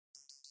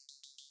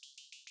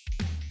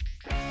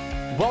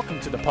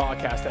Welcome to the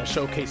podcast that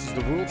showcases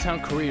the rural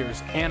town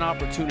careers and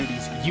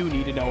opportunities you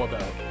need to know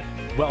about.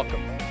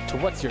 Welcome to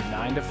What's Your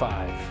 9 to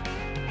 5.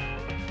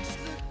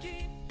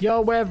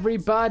 Yo,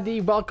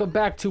 everybody. Welcome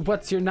back to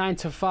What's Your 9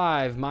 to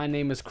 5. My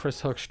name is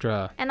Chris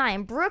Hoekstra. And I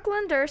am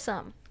Brooklyn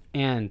Dursum.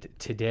 And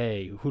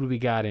today, who do we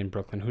got in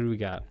Brooklyn? Who do we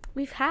got?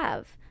 We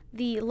have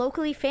the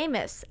locally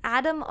famous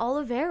Adam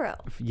Olivero.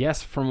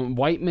 Yes, from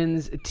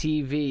Whiteman's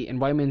TV.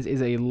 And Whiteman's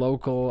is a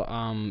local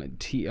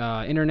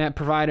internet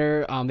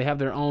provider. They have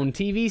their own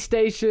TV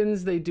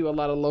stations. They do a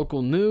lot of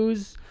local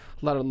news,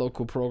 a lot of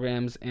local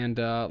programs. And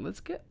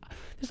there's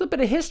a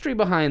bit of history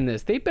behind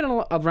this. They've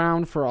been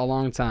around for a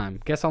long time.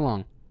 Guess how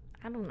long?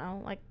 I don't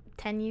know, like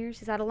 10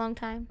 years? Is that a long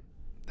time?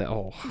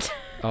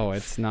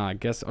 It's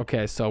not.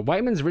 Okay, so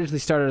Whiteman's originally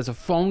started as a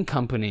phone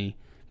company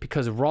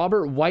because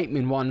Robert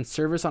Whiteman wanted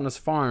service on his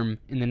farm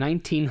in the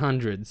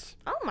 1900s.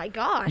 Oh my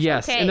gosh.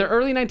 Yes, okay. In the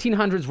early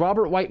 1900s,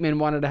 Robert Whiteman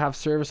wanted to have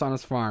service on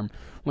his farm.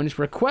 When his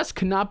request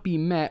could not be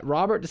met,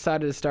 Robert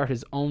decided to start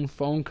his own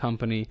phone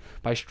company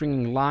by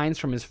stringing lines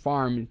from his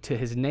farm to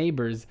his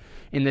neighbors.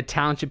 In the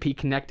township, he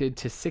connected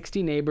to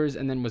 60 neighbors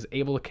and then was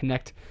able to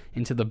connect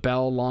into the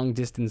Bell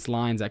long-distance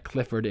lines at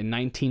Clifford in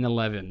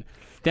 1911.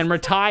 Then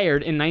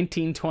retired in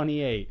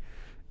 1928.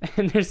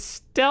 And they're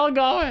still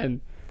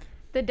going.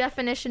 The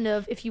definition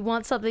of if you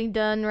want something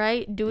done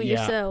right, do it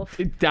yourself.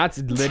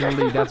 That's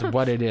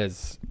what it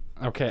is.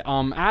 Okay.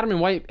 Adam and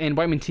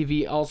Whiteman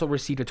TV also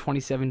received a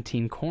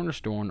 2017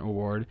 Cornerstone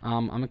Award.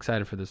 I'm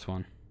excited for this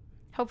one.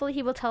 Hopefully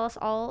he will tell us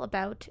all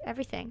about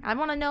everything. I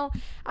want to know.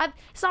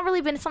 It's not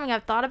really been something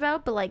I've thought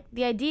about, but like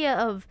the idea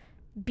of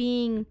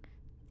being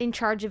in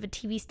charge of a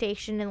TV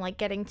station and like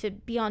getting to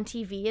be on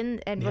TV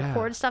and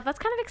record stuff, that's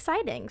kind of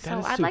exciting.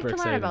 So I'd like to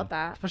learn about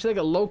that. Especially like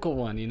a local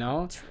one, you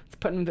know? It's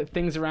putting the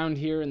things around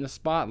here in the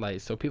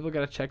spotlight. So people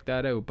got to check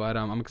that out. But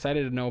I'm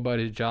excited to know about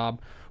his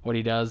job, what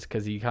he does,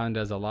 because he kind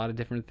of does a lot of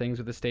different things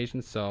with the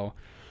station. So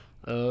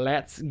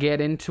let's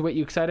get into it.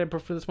 You excited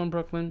for this one,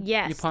 Brooklyn?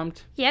 Yes. You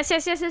pumped? Yes.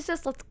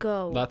 Let's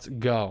go. Let's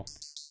go.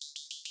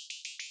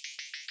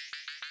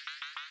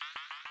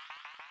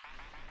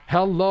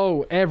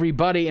 Hello,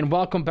 everybody, and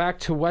welcome back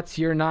to What's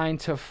Your 9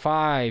 to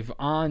 5.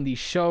 On the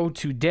show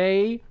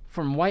today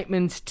from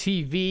Whiteman's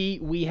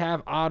TV, we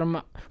have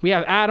Adam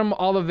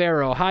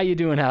Olivero. How you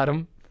doing,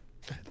 Adam?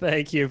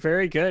 Thank you.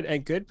 Very good.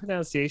 And good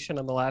pronunciation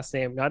on the last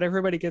name. Not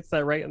everybody gets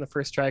that right on the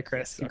first try,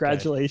 Chris.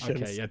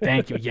 Congratulations. Okay, yeah,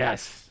 thank you.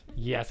 Yes.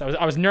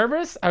 I was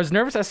nervous. I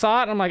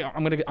saw it, and I'm like,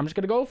 I'm just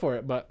gonna go for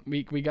it, but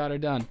we got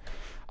it done.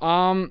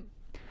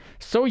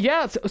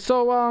 First,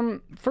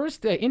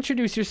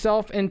 introduce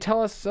yourself and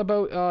tell us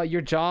about your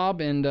job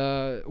and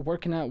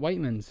working at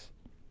Whiteman's.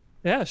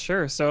 Yeah,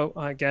 sure. So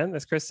again,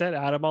 as Chris said,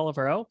 Adam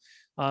Olivero.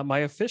 My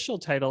official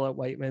title at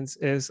Whiteman's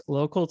is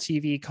local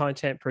TV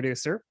content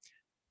producer.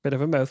 Bit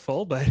of a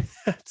mouthful, but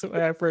that's what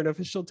I have for an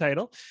official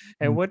title.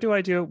 And what do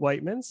I do at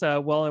Whiteman's?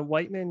 In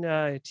Whiteman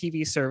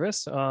TV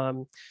service,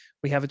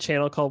 we have a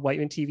channel called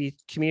Whiteman TV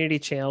Community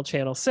Channel,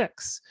 Channel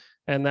 6.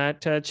 And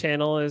that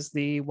channel is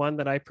the one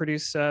that I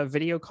produce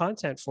video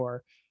content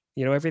for.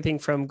 You know, everything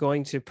from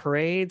going to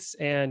parades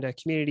and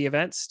community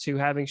events to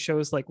having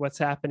shows like What's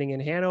Happening in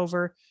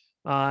Hanover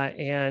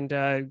and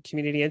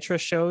community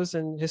interest shows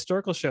and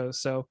historical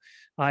shows. So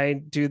I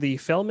do the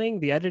filming,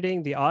 the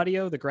editing, the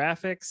audio, the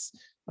graphics,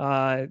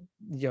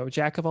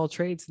 jack of all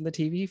trades in the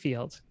TV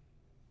field.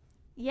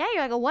 Yeah,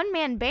 you're like a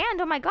one-man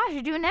band. Oh my gosh,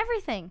 you're doing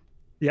everything.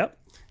 Yep.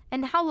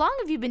 And how long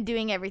have you been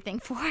doing everything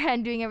for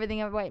and doing everything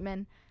at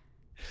Whiteman?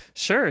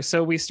 Sure.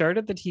 So we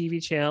started the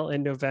TV channel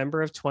in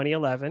November of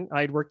 2011.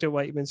 I'd worked at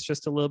Whiteman's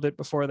just a little bit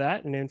before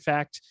that. And in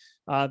fact,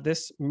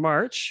 this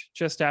March,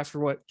 just after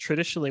what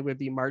traditionally would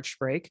be March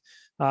break,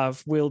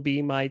 will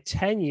be my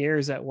 10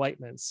 years at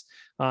Whiteman's.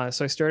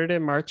 So I started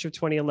in March of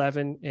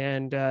 2011.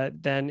 And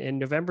then in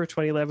November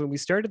 2011, we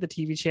started the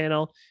TV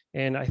channel.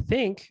 And I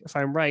think, if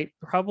I'm right,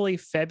 probably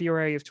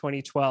February of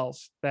 2012,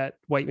 that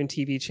Whiteman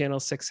TV Channel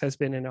 6 has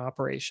been in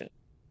operation.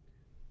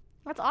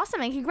 That's awesome.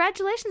 And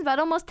congratulations, about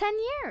almost 10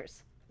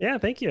 years. Yeah,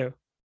 thank you.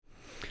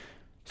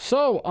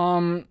 So,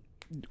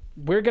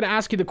 we're going to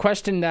ask you the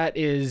question that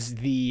is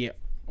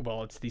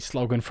it's the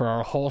slogan for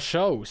our whole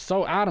show.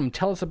 So, Adam,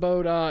 tell us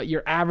about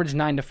your average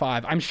 9 to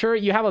 5. I'm sure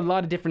you have a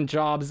lot of different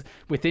jobs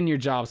within your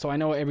job, so I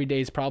know every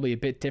day is probably a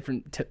bit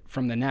different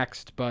from the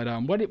next. But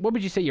what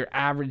would you say your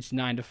average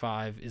 9 to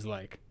 5 is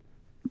like?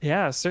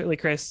 Yeah, certainly,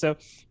 Chris. So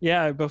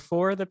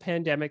before the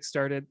pandemic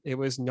started, it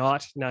was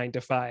not 9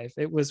 to 5.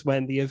 It was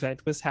when the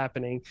event was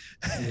happening.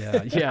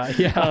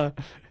 Yeah.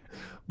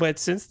 But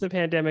since the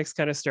pandemic's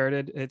kind of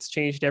started, it's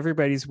changed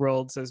everybody's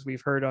worlds, as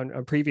we've heard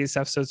on previous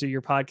episodes of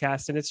your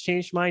podcast, and it's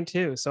changed mine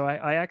too. So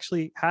I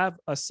actually have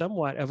a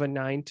somewhat of a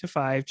 9 to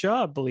 5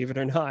 job, believe it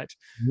or not,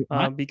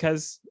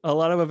 because a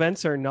lot of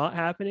events are not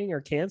happening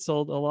or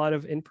canceled. A lot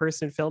of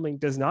in-person filming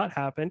does not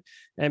happen.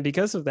 And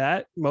because of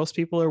that, most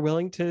people are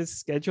willing to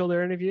schedule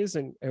their interviews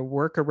and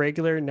work a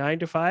regular 9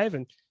 to 5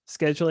 and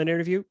schedule an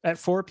interview at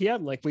 4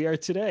 p.m. like we are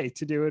today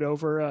to do it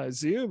over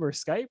Zoom or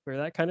Skype or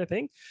that kind of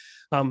thing.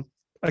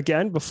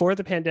 again, before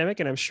the pandemic,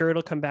 and I'm sure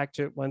it'll come back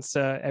to it once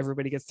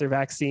everybody gets their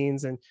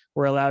vaccines and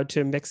we're allowed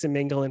to mix and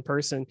mingle in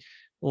person.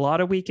 A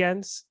lot of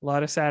weekends, a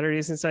lot of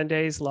Saturdays and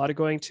Sundays, a lot of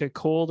going to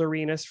cold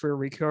arenas for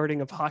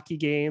recording of hockey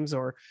games,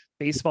 or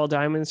baseball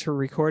diamonds for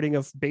recording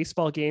of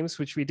baseball games,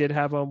 which we did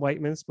have on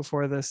Whiteman's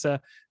before this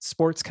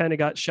sports kind of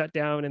got shut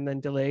down and then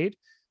delayed.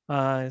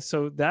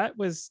 So that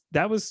was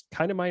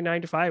kind of my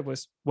 9 to 5,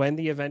 was when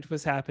the event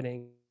was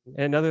happening.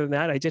 And other than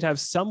that, I did have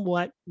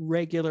somewhat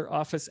regular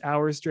office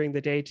hours during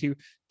the day to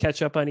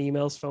catch up on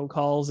emails, phone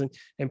calls,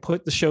 and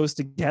put the shows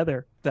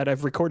together that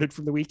I've recorded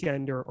from the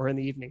weekend or in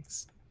the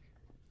evenings.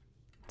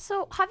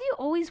 So, have you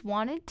always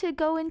wanted to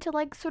go into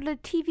like sort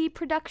of TV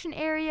production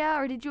area,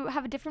 or did you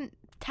have a different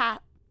path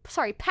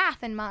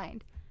in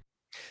mind?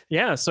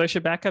 Yeah, so I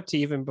should back up to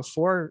even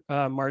before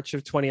March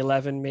of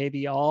 2011,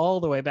 maybe all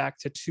the way back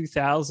to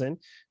 2000,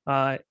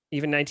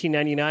 even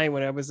 1999,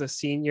 when I was a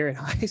senior in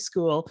high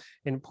school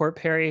in Port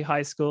Perry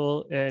High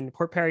School in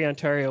Port Perry,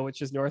 Ontario,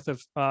 which is north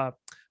of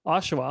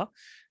Oshawa.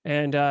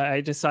 And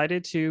I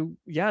decided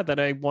that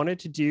I wanted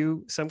to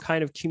do some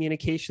kind of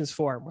communications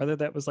form, whether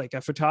that was like a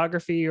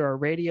photography or a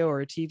radio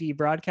or a TV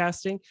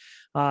broadcasting.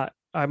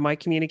 My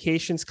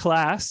communications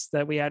class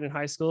that we had in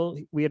high school,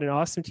 we had an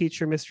awesome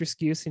teacher, Mr.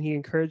 Skuse, and he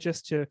encouraged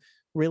us to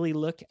really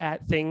look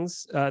at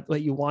things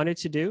that you wanted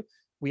to do.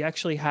 We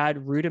actually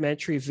had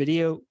rudimentary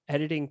video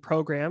editing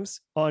programs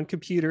on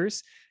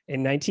computers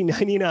in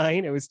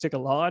 1999. It took a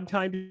long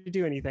time to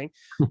do anything,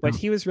 but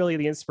he was really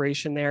the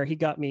inspiration there. He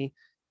got me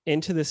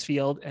into this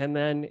field. And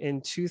then in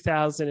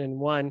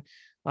 2001,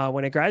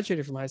 when I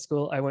graduated from high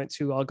school, I went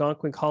to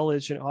Algonquin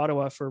College in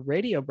Ottawa for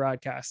radio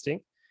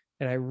broadcasting.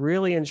 And I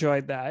really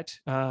enjoyed that.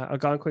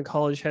 Algonquin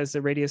College has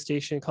a radio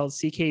station called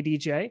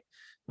CKDJ,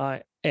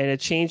 and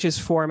it changes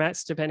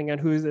formats depending on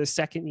who the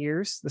second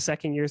years. The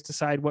second years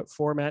decide what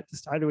format.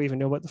 I don't even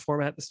know what the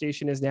format the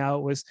station is now.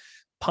 It was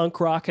punk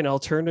rock and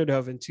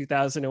alternative in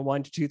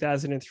 2001 to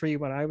 2003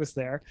 when I was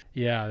there.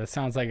 Yeah, that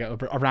sounds like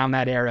around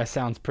that era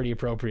sounds pretty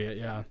appropriate.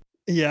 Yeah.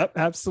 Yep,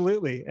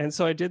 absolutely. And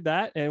so I did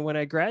that. And when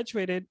I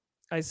graduated,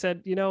 I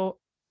said,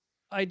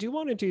 I do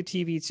want to do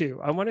TV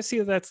too. I want to see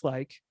what that's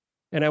like.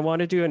 And I want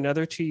to do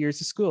another 2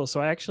 years of school.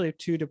 So I actually have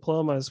 2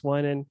 diplomas,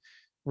 one in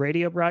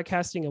radio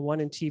broadcasting and one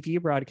in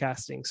TV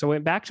broadcasting. So I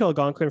went back to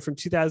Algonquin from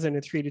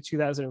 2003 to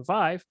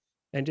 2005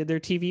 and did their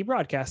TV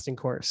broadcasting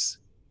course.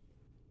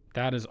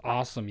 That is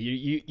awesome.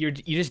 You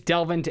just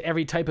delve into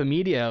every type of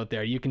media out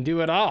there. You can do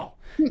it all.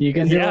 You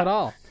can do it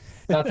all.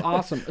 That's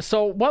awesome.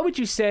 So what would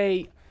you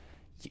say,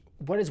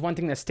 what is one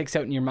thing that sticks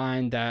out in your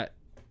mind that,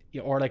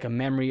 or like a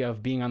memory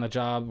of being on the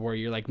job where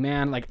you're like,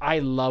 man, like I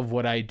love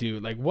what I do.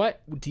 Like, what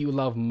do you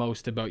love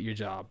most about your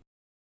job?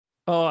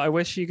 Oh, I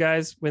wish you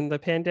guys, when the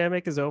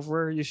pandemic is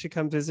over, you should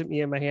come visit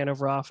me in my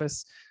Hanover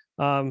office,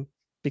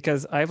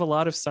 because I have a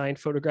lot of signed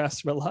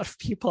photographs from a lot of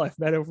people I've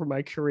met over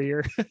my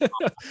career.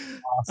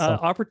 Awesome.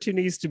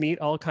 Opportunities to meet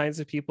all kinds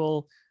of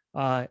people,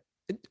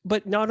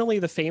 but not only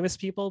the famous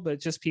people, but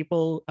just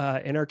people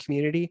in our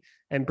community,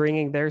 and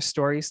bringing their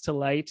stories to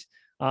light.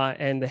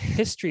 And the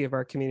history of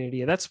our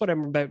community. That's what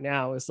I'm about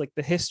now, is like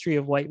the history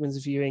of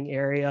Whiteman's viewing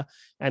area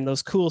and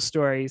those cool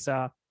stories.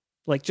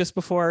 Like just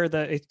before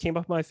it came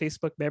up my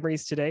Facebook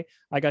memories today,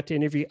 I got to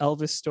interview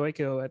Elvis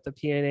Stoico at the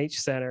PNH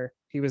Center.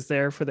 He was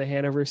there for the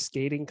Hanover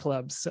Skating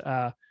Club's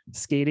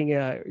skating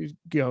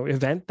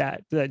event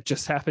that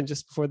just happened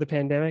just before the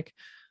pandemic.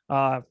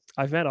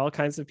 I've met all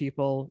kinds of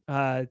people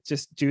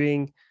just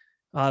doing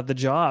the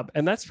job.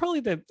 And that's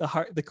probably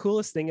the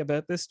coolest thing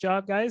about this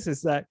job, guys,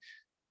 is that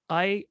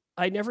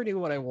I never knew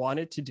what I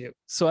wanted to do.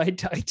 So I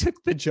took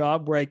the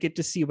job where I get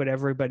to see what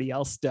everybody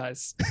else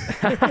does.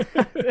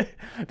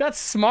 That's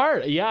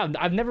smart. Yeah.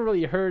 I've never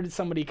really heard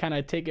somebody kind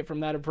of take it from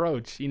that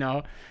approach,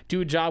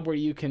 do a job where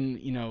you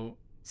can,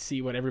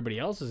 see what everybody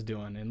else is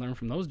doing and learn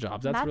from those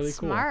jobs. That's really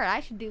cool. Smart. I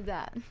should do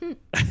that.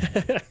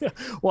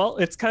 Well,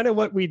 it's kind of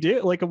what we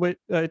do, like what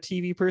a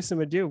TV person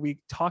would do. We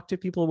talk to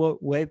people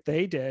about what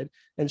they did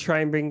and try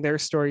and bring their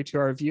story to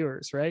our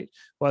viewers, right?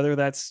 Whether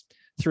that's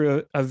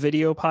through a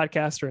video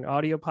podcast or an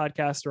audio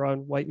podcast or on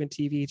Whiteman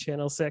TV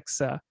Channel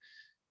 6.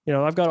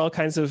 I've got all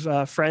kinds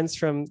of friends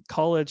from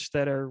college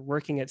that are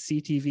working at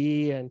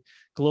CTV and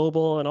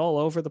Global and all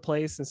over the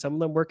place. And some of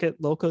them work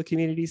at local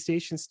community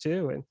stations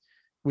too. And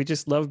we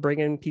just love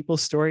bringing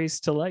people's stories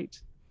to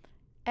light.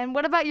 And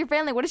what about your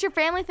family? What does your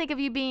family think of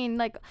you being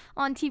like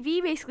on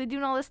TV, basically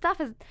doing all this stuff?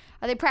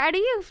 Are they proud of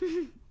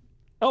you?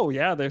 Oh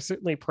yeah, they're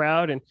certainly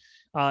proud. And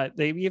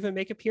they even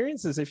make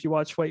appearances. If you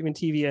watch Whiteman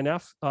TV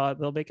enough,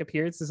 they'll make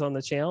appearances on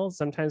the channel.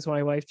 Sometimes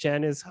my wife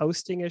Jen is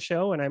hosting a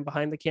show and I'm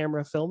behind the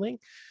camera filming.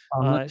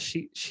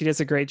 She does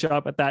a great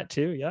job at that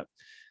too. Yep.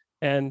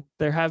 And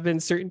there have been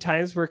certain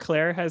times where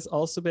Claire has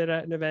also been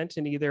at an event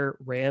and either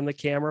ran the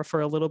camera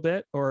for a little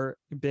bit or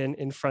been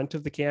in front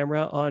of the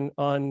camera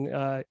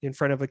in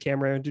front of a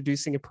camera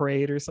introducing a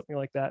parade or something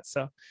like that.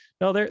 So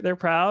no, they're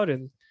proud.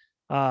 And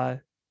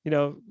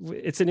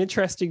it's an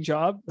interesting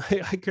job.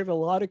 I give a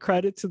lot of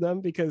credit to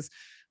them because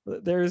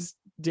there's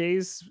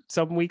days,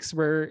 some weeks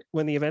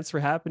when the events were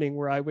happening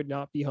where I would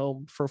not be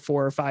home for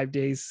 4 or 5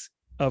 days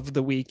of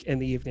the week in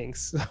the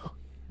evenings. So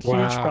huge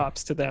Wow.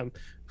 props to them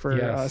for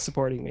Yes.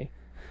 supporting me.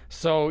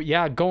 So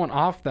yeah, going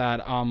off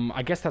that,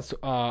 I guess that's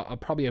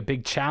probably a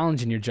big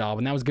challenge in your job,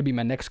 and that was gonna be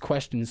my next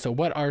question. So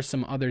what are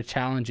some other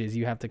challenges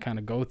you have to kind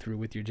of go through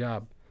with your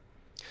job?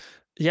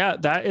 Yeah,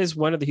 that is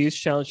one of the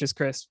huge challenges,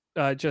 Chris.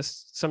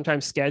 Just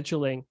sometimes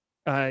scheduling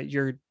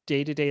your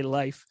day-to-day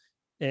life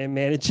and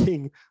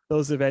managing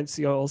those events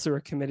you also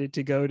are committed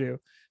to go to.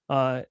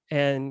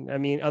 And I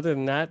mean, other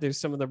than that, there's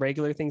some of the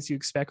regular things you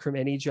expect from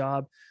any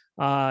job.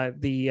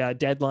 The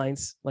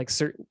deadlines, like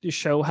certain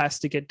show has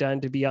to get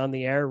done to be on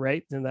the air,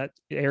 right? And that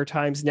air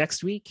time's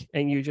next week,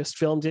 and you just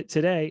filmed it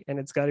today, and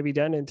it's got to be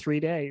done in 3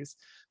 days.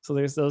 So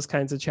there's those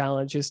kinds of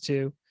challenges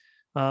too.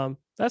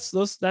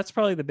 That's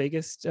probably the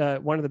biggest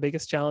one of the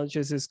biggest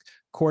challenges is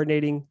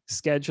coordinating,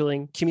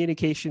 scheduling,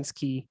 communications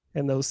key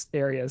in those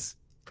areas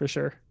for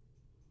sure.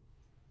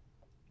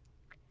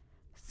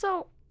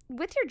 So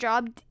with your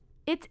job,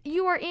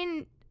 you are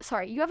in.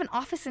 Sorry, you have an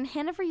office in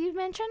Hanover. You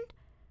mentioned.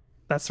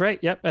 That's right.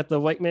 Yep, at the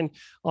Whiteman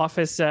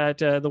office at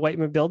the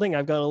Whiteman building,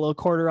 I've got a little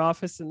corner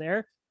office in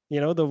there.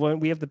 You know, the one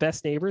we have the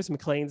best neighbors,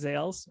 McLean's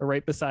Ales, are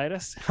right beside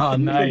us. Oh,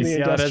 in nice. the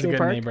Yeah, that's a industrial good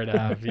park. neighbor to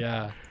have.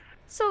 Yeah.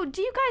 So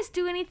do you guys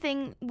do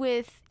anything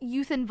with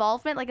youth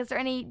involvement? Like, is there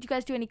any? Do you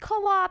guys do any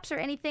co-ops or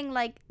anything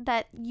like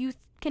that? Youth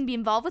can be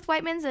involved with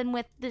Whiteman's and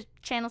with the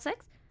Channel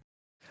 6.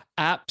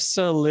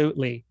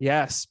 Absolutely.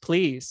 Yes,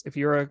 please. If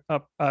you're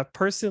a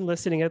person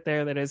listening out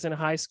there that is in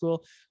high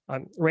school,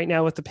 right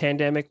now with the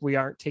pandemic, we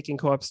aren't taking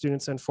co-op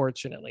students,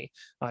 unfortunately.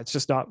 It's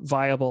just not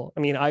viable.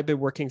 I mean, I've been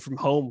working from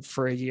home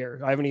for a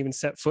year. I haven't even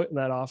set foot in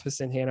that office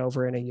in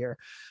Hanover in a year.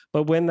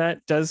 But when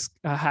that does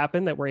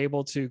happen, that we're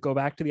able to go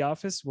back to the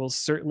office, we'll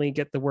certainly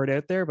get the word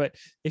out there. But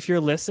if you're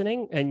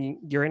listening and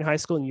you're in high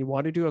school and you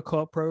want to do a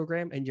co-op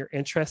program and you're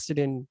interested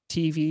in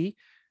TV,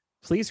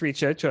 please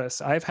reach out to us.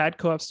 I've had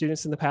co-op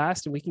students in the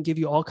past, and we can give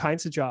you all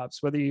kinds of jobs,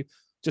 whether you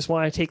just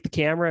want to take the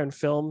camera and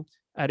film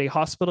at a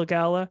hospital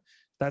gala.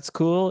 That's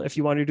cool. If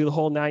you want to do the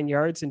whole 9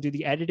 yards and do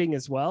the editing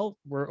as well,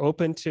 we're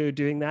open to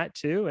doing that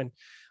too. And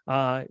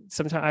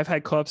sometimes I've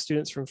had co-op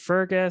students from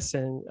Fergus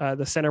and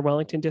the Center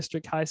Wellington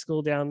District High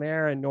School down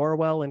there, and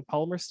Norwell and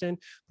Palmerston.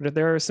 But if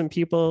there are some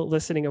people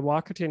listening in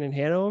Walkerton and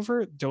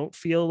Hanover, don't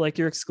feel like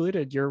you're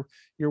excluded. You're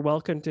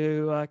welcome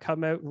to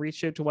come out and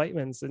reach out to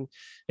Whiteman's. And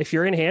if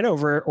you're in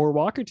Hanover or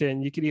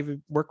Walkerton, you could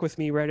even work with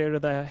me right out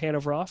of the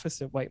Hanover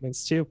office at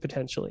Whiteman's too,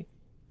 potentially.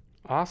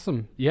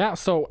 Awesome. Yeah.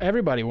 So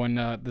everybody, when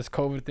this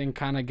COVID thing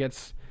kind of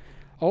gets,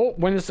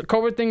 when this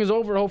COVID thing is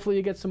over, hopefully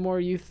you get some more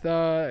youth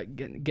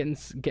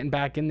getting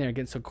back in there,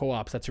 getting some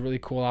co-ops. That's a really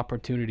cool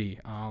opportunity.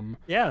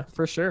 Yeah,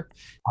 for sure.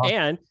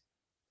 And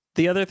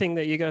the other thing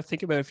that you got to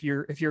think about, if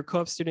you're a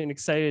co-op student and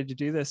excited to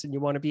do this and you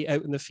want to be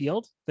out in the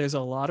field, there's a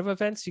lot of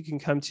events you can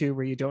come to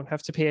where you don't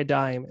have to pay a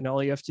dime, and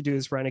all you have to do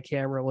is run a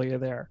camera while you're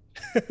there.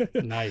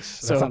 Nice.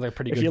 So That sounds like a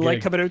pretty if good you gig.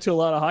 like coming out to a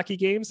lot of hockey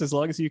games, as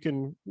long as you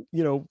can,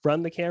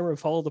 run the camera and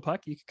follow the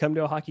puck, you can come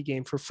to a hockey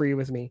game for free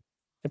with me.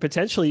 And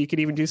potentially you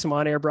could even do some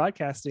on-air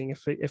broadcasting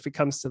if it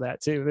comes to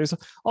that too. There's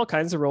all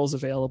kinds of roles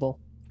available.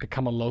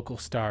 Become a local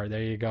star.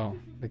 There you go.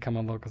 Become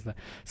a local star.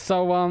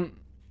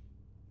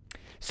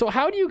 So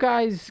how do you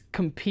guys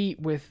compete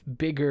with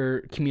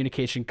bigger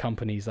communication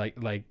companies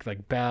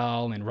like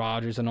Bell and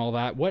Rogers and all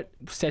that? What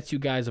sets you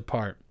guys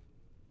apart?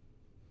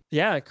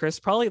 Yeah, Chris,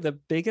 probably the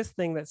biggest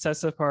thing that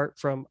sets us apart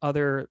from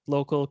other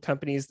local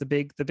companies, the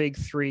big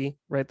three,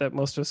 right, that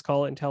most of us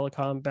call it in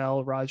telecom,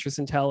 Bell, Rogers,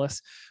 and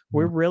TELUS.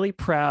 We're really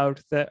proud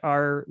that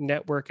our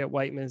network at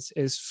Whiteman's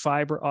is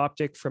fiber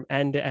optic from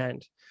end to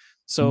end.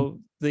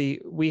 So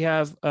we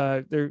have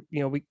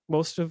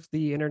most of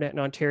the internet in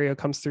Ontario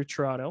comes through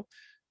Toronto.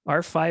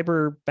 Our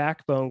fiber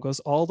backbone goes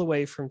all the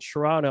way from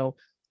Toronto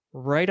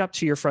right up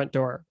to your front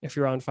door if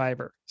you're on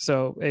fiber.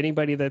 So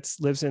anybody that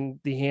lives in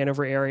the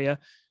Hanover area,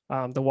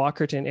 the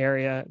Walkerton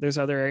area, there's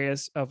other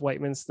areas of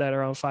Whiteman's that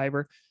are on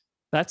fiber.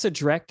 That's a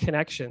direct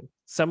connection.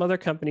 Some other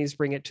companies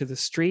bring it to the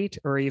street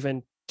or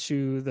even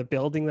to the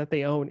building that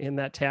they own in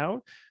that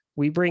town.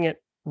 We bring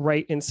it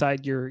right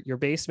inside your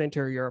basement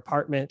or your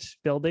apartment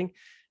building.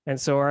 And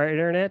so our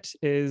internet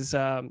is,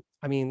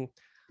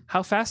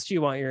 how fast do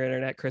you want your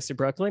internet, Chris, in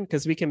Brooklyn?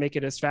 Because we can make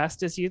it as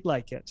fast as you'd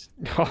like it.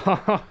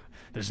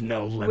 There's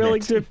no limit.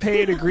 Willing to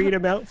pay an agreed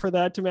amount for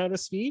that amount of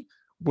speed?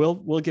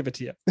 We'll give it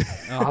to you.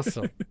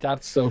 Awesome.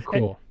 That's so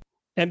cool.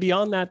 And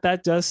beyond that,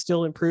 that does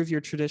still improve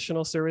your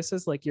traditional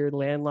services like your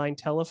landline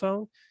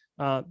telephone.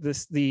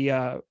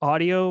 The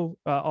audio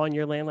on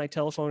your landline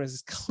telephone is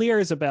as clear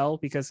as a bell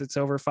because it's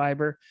over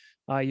fiber.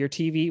 Your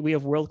TV, we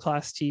have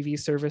world-class TV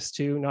service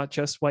too, not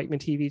just Whiteman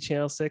TV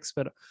Channel 6,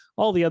 but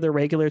all the other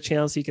regular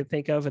channels you can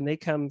think of, and they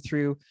come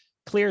through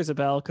clear as a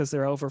bell because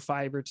they're over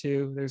fiber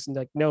too. There's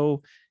like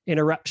no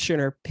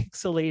interruption or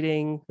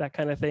pixelating, that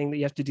kind of thing that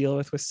you have to deal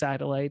with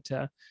satellite.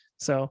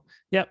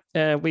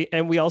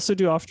 We also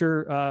do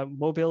offer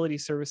mobility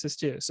services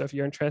too. So if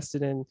you're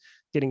interested in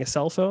getting a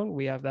cell phone,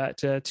 we have that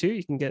too.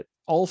 You can get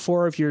all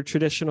four of your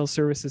traditional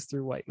services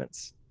through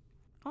Whiteman's.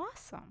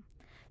 Awesome.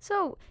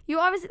 So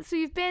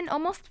you've been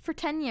almost for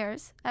 10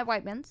 years at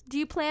Whiteman's. Do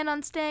you plan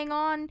on staying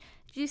on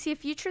Do you see a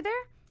future there?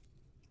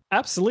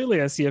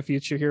 Absolutely, I see a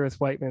future here with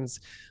Whiteman's.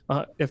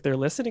 If they're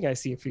listening, I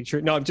see a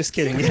future. No, I'm just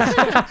kidding.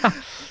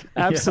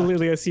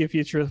 Absolutely, I see a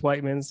future with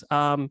Whiteman's.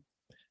 When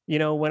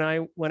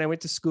I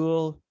went to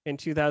school in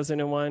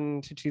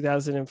 2001 to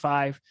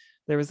 2005,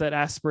 there was that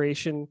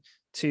aspiration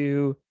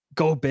to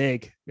go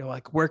big,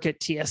 like work at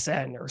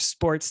TSN or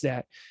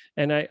Sportsnet.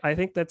 And I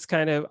think that's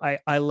kind of,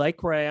 I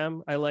like where I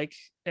am. I like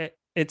it.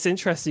 It's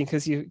interesting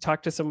because you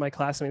talk to some of my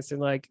classmates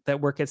and like that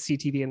work at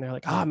CTV and they're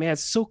like, oh man,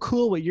 it's so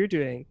cool what you're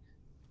doing.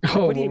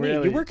 Oh, what do you really?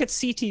 mean? You work at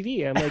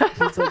CTV. I'm like,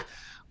 he's like,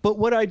 but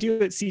what I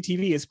do at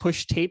CTV is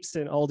push tapes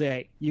in all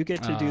day. You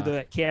get to do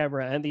the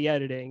camera and the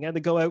editing and to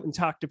go out and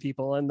talk to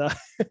people and the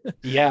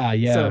yeah.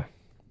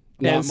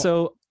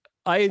 So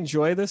I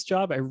enjoy this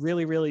job. I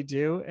really, really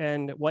do.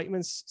 And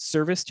Whiteman's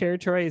service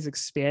territory is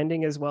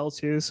expanding as well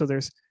too. So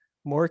there's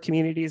more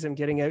communities I'm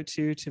getting out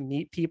to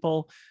meet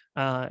people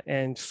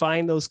and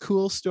find those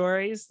cool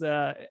stories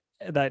that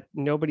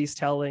nobody's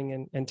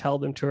telling and tell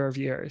them to our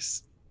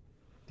viewers.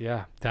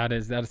 Yeah, that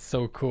is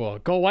so cool.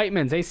 Go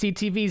Whiteman's.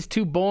 ACTV is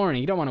too boring.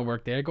 You don't want to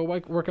work there. Go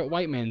work at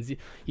Whiteman's.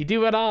 You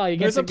do it all.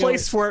 There's a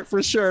place for it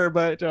for sure,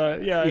 but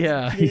community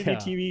yeah.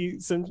 TV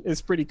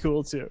is pretty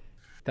cool too.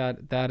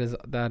 That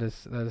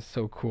is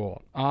so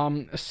cool.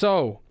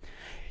 So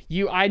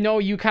I know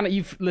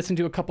you've listened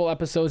to a couple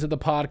episodes of the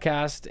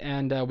podcast,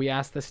 and we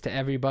asked this to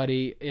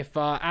everybody. If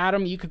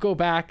Adam, you could go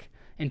back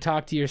and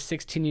talk to your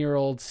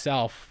 16-year-old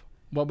self,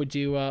 what would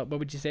you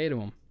say to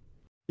him?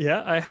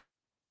 Yeah, I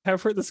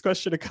have heard this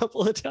question a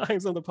couple of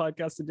times on the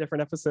podcast in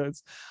different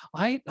episodes.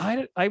 I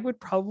would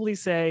probably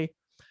say,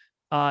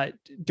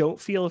 don't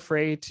feel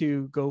afraid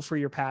to go for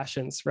your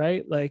passions,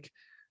 right? Like,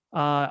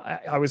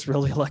 I was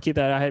really lucky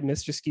that I had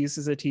Mr. Skews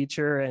as a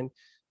teacher. And,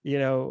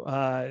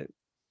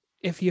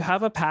 if you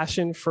have a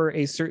passion for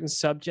a certain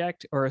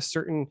subject or a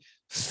certain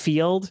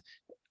field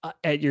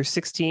at your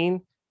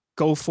 16,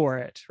 go for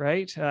it,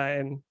 right?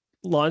 And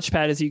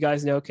Launchpad, as you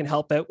guys know, can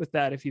help out with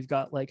that if you've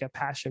got like a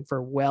passion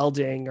for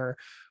welding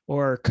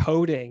or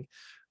coding.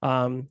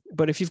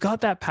 But if you've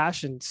got that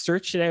passion,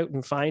 search it out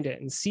and find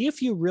it and see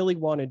if you really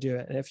want to do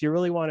it. And if you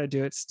really want to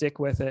do it, stick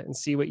with it and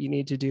see what you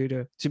need to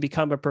do to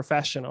become a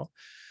professional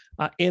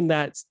in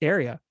that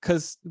area.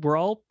 Because we're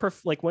all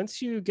like,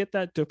 once you get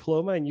that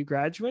diploma and you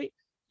graduate,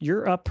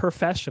 you're a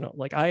professional.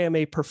 Like I am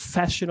a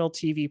professional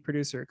TV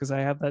producer because I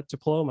have that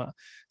diploma.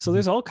 So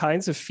there's all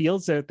kinds of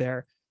fields out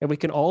there and we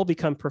can all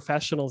become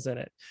professionals in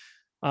it.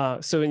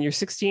 So when you're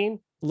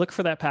 16, look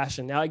for that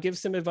passion. Now I give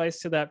some advice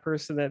to that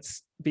person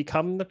that's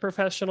become the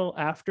professional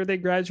after they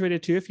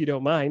graduated too, if you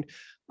don't mind.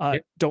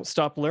 Don't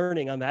stop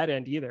learning on that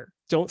end either.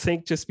 Don't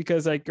think just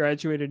because I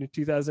graduated in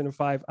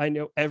 2005, I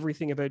know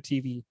everything about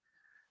TV.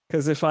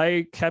 Because if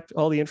I kept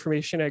all the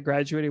information I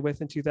graduated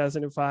with in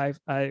 2005,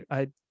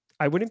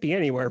 I wouldn't be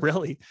anywhere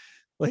really.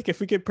 Like if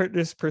we could put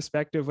this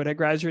perspective, when I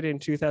graduated in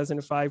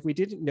 2005, we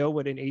didn't know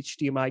what an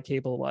HDMI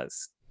cable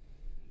was.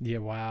 Yeah.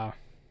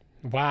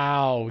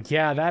 Wow.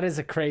 Yeah, that is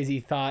a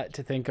crazy thought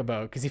to think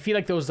about because you feel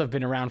like those have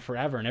been around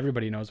forever and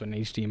everybody knows what an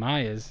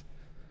HDMI is.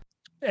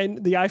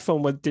 And the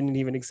iPhone didn't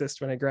even exist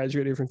when I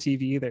graduated from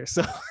TV either.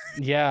 So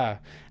yeah. And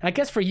I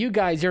guess for you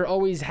guys, you're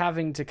always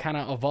having to kind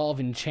of evolve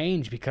and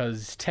change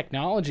because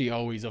technology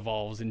always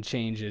evolves and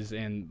changes.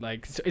 And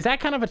like, so is that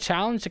kind of a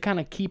challenge to kind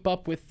of keep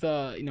up with,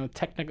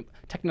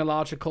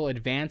 technological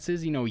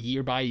advances,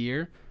 year by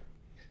year?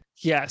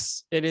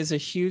 Yes, it is a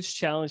huge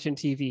challenge in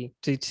TV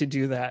to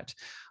do that.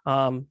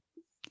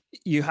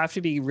 You have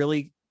to be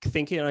really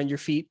thinking on your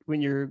feet when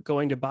you're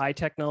going to buy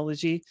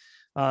technology.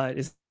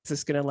 Is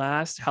this going to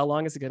last? How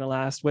long is it going to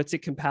last? What's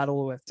it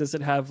compatible with? Does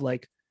it have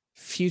like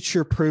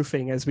future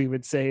proofing, as we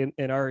would say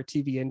in our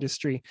TV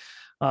industry?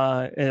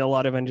 And a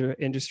lot of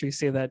industries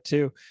say that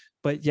too.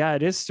 But yeah,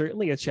 it is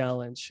certainly a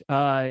challenge.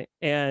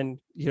 And,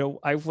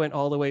 I went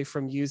all the way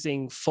from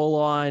using full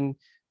on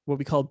what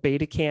we call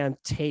Betacam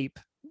tape,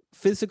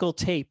 physical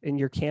tape in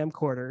your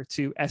camcorder,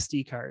 to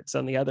SD cards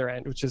on the other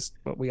end, which is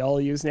what we all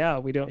use now.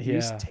 We don't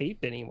use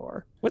tape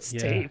anymore. What's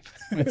tape?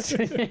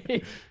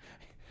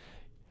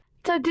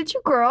 So did you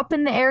grow up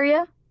in the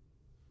area?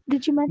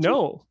 Did you mention?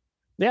 No.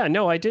 Yeah,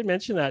 no, I did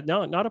mention that.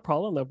 No, not a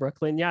problem though,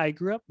 Brooklyn. Yeah, I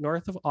grew up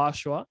north of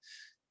Oshawa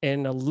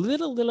in a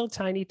little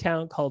tiny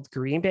town called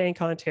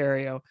Greenbank,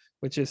 Ontario,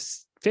 which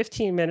is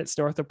 15 minutes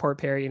north of Port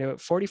Perry,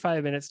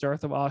 45 minutes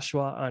north of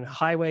Oshawa on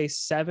Highway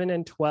 7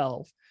 and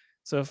 12.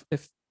 So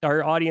if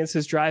our audience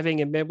is driving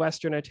in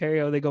Midwestern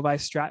Ontario, they go by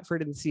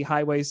Stratford and see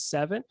Highway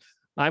 7.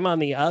 I'm on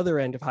the other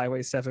end of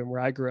Highway 7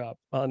 where I grew up,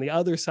 on the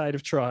other side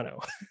of Toronto.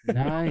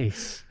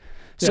 Nice.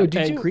 So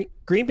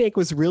Greenbank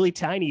was really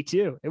tiny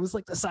too. It was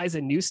like the size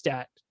of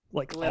Neustadt,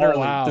 like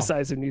literally the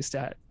size of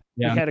Neustadt.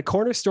 Yeah. We had a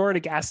corner store and a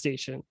gas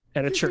station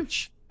and a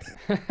church.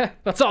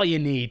 That's all you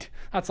need.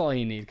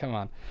 Come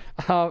on.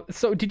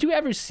 So did you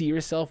ever see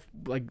yourself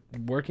like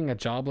working a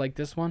job like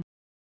this one?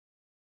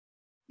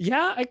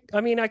 Yeah,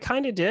 I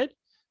kind of did.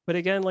 But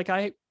again, like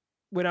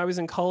when I was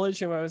in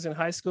college and when I was in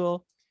high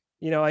school,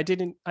 I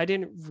didn't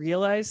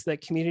realize that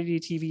community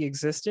TV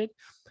existed.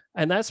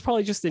 And that's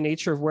probably just the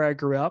nature of where I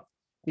grew up.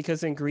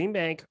 because in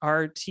Greenbank,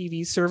 our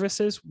TV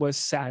services was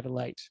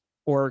satellite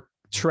or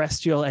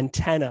terrestrial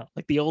antenna,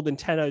 like the old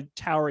antenna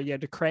tower you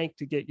had to crank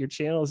to get your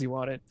channels you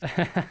wanted.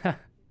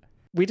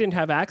 We didn't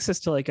have access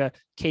to like a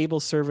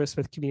cable service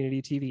with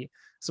community TV.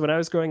 So when I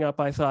was growing up,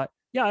 I thought,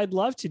 yeah, I'd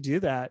love to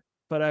do that,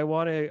 but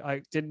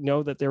I didn't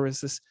know that there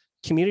was this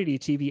community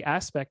TV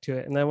aspect to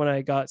it. And then when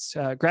I got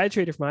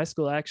graduated from high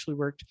school, I actually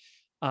worked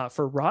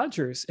for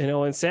Rogers in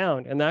Owen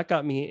Sound, and that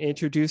got me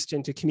introduced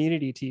into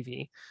community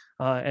TV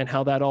and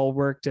how that all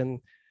worked.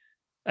 And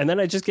then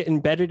I just get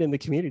embedded in the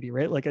community,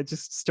 right? Like I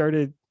just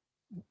started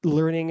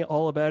learning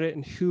all about it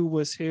and who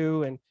was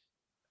who, and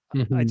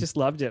I just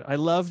loved it. I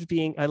love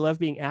being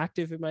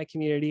active in my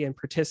community and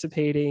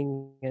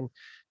participating and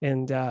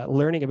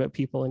learning about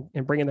people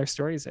and bringing their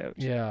stories out.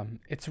 Yeah,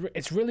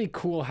 it's really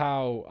cool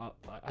how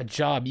a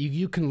job,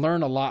 you can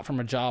learn a lot from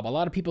a job. A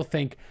lot of people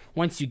think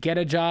once you get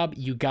a job,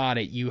 you got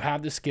it. You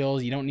have the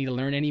skills. You don't need to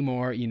learn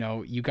anymore. You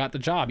know, you got the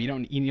job. You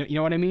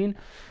know what I mean?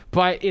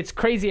 But it's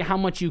crazy how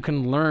much you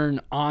can learn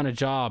on a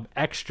job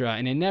extra,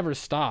 and it never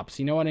stops.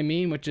 You know what I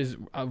mean? Which is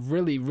a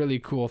really, really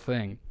cool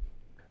thing.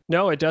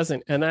 No, it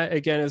doesn't. And that,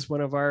 again, is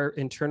one of our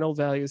internal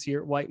values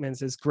here at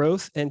Whiteman's is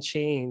growth and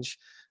change.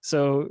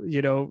 So,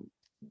 you know,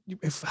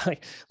 if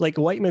like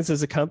Whiteman's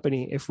as a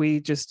company, if we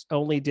just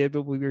only did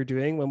what we were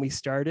doing when we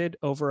started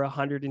over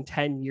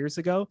 110 years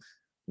ago,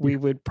 we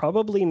would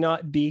probably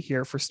not be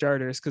here for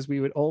starters, because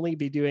we would only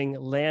be doing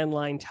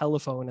landline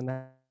telephone,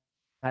 and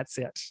that's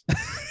it.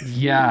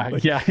 Yeah,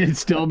 yeah, it'd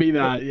still be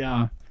that.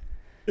 Yeah.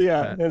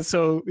 Yeah. And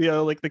so, you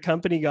know, like the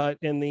company got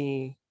in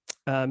the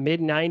mid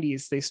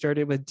 90s, they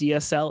started with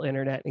DSL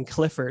internet in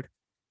Clifford.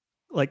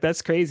 Like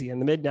that's crazy. In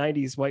the mid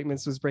 90s,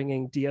 Whiteman's was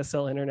bringing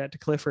DSL internet to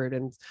Clifford,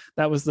 and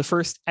that was the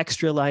first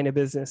extra line of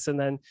business. And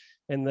then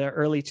in the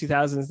early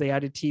 2000s, they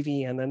added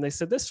TV, and then they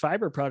said, this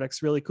fiber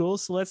product's really cool,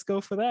 so let's go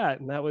for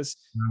that. And that was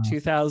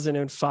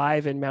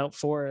 2005 in Mount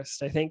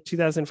Forest. I think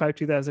 2005,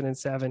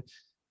 2007,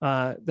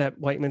 that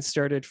Whiteman's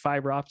started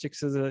fiber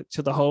optics to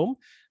the home.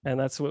 And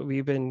that's what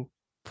we've been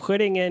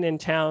putting in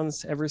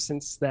towns ever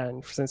since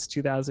then, since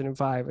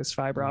 2005, is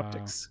fiber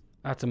optics.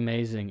 That's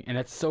amazing. And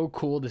it's so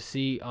cool to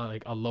see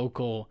like a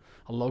local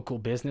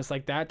business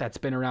like that's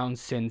been around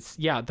since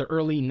the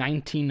early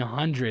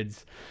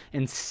 1900s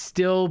and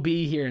still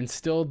be here and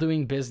still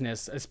doing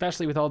business,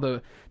 especially with all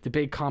the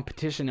big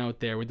competition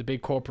out there with the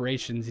big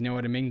corporations, you know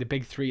what I mean? The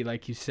big three,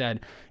 like you said.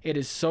 It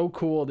is so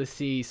cool to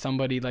see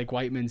somebody like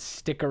Whiteman's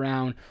stick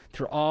around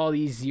through all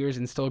these years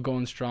and still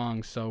going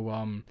strong.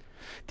 So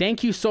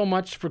thank you so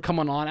much for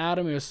coming on,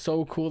 Adam. It was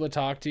so cool to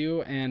talk to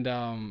you, and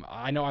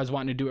I know I was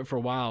wanting to do it for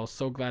a while.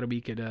 So glad we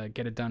could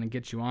get it done and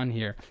get you on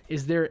here.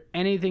 Is there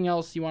anything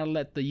else you want to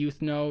let the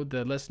youth know,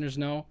 the listeners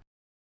know?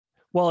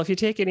 Well, if you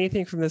take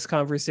anything from this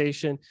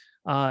conversation,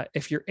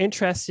 if you're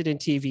interested in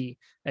TV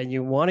and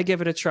you want to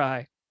give it a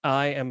try,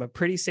 I am a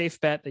pretty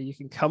safe bet that you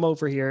can come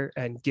over here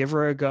and give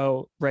her a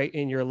go right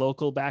in your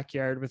local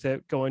backyard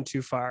without going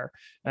too far.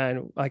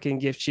 And I can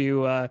give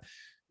you...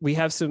 we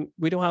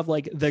don't have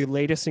like the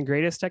latest and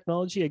greatest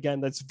technology.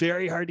 Again, that's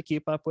very hard to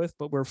keep up with,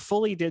 but we're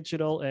fully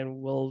digital,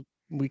 and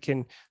we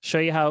can show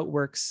you how it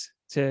works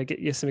to get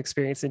you some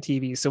experience in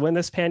TV. So when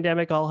this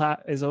pandemic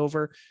is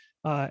over,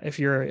 if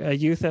you're a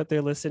youth out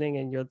there listening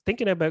and you're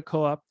thinking about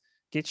co-op,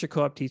 get your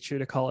co-op teacher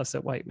to call us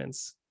at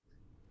Whiteman's.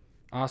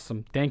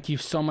 Awesome. Thank you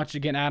so much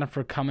again, Adam,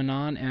 for coming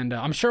on. And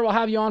I'm sure we'll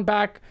have you on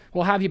back.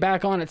 We'll have you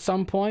back on at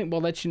some point.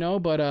 We'll let you know,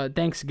 but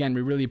thanks again.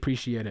 We really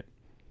appreciate it.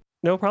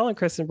 No problem,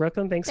 Chris and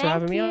Brooklyn. Thanks for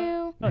having me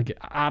on. Okay.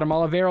 Adam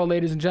Olivero,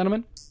 ladies and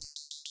gentlemen.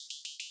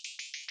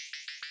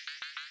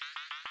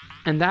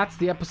 And that's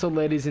the episode,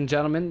 ladies and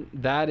gentlemen.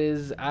 That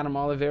is Adam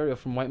Olivero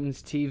from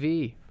Whiteman's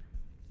TV.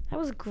 That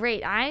was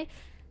great.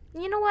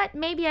 You know what?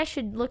 Maybe I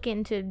should look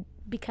into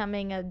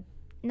becoming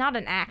not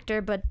an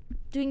actor, but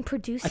doing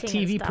producing. A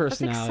TV and stuff.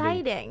 personality. That's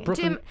exciting.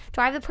 Brooklyn,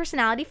 do I have the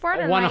personality for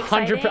it?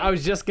 100%. I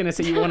was just gonna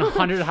say you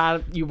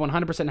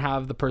 100%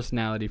 have the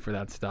personality for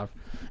that stuff,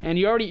 and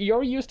you're already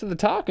used to the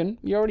talking.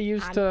 You're already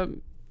used to.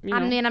 I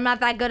mean, I'm not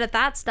that good at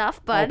that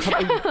stuff, but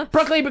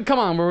Brooklyn, but come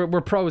on,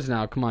 we're pros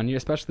now. Come on,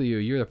 especially you.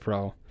 You're the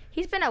pro.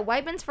 He's been at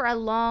Whiteman's for a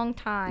long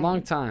time.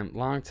 Long time,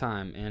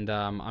 and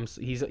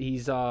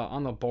he's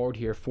on the board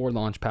here for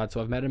Launchpad. So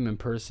I've met him in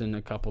person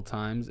a couple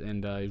times,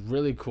 and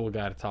really cool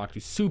guy to talk to.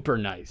 Super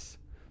nice,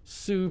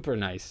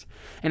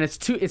 and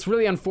it's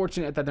really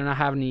unfortunate that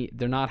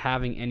they're not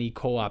having any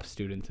co-op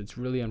students. It's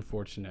really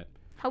unfortunate.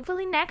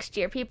 Hopefully next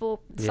year,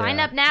 people sign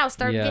up now.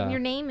 Start getting your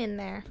name in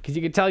there. Because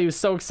you could tell he was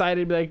so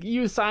excited, be like,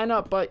 you sign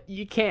up, but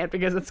you can't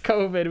because it's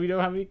COVID. We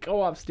don't have any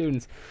co-op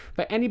students.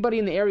 But anybody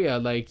in the area,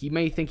 like, you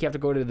may think you have to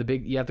go to the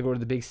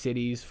big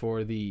cities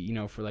for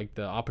for like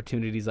the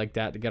opportunities like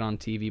that to get on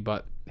TV.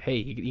 But hey,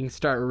 you can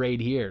start right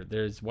here.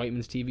 There's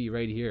Whiteman's TV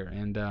right here,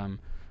 and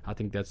I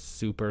think that's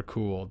super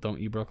cool.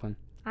 Don't you, Brooklyn?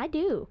 I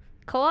do.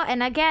 Co-op,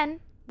 and again,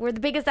 we're the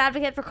biggest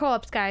advocate for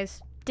co-ops,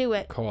 guys. Do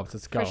it. Co-ops,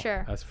 let's go. For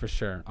sure. That's for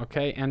sure.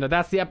 Okay, and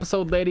that's the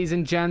episode, ladies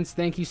and gents.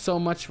 Thank you so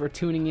much for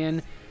tuning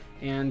in.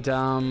 And,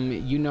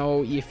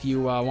 if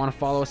you want to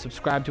follow us,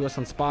 subscribe to us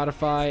on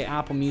Spotify,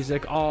 Apple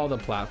Music, all the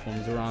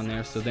platforms are on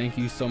there. So thank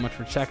you so much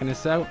for checking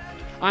us out.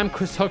 I'm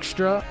Chris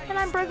Hoekstra. And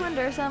I'm Brooklyn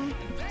Dursum.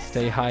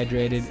 Stay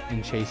hydrated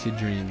and chase your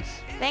dreams.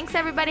 Thanks,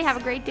 everybody. Have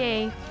a great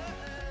day.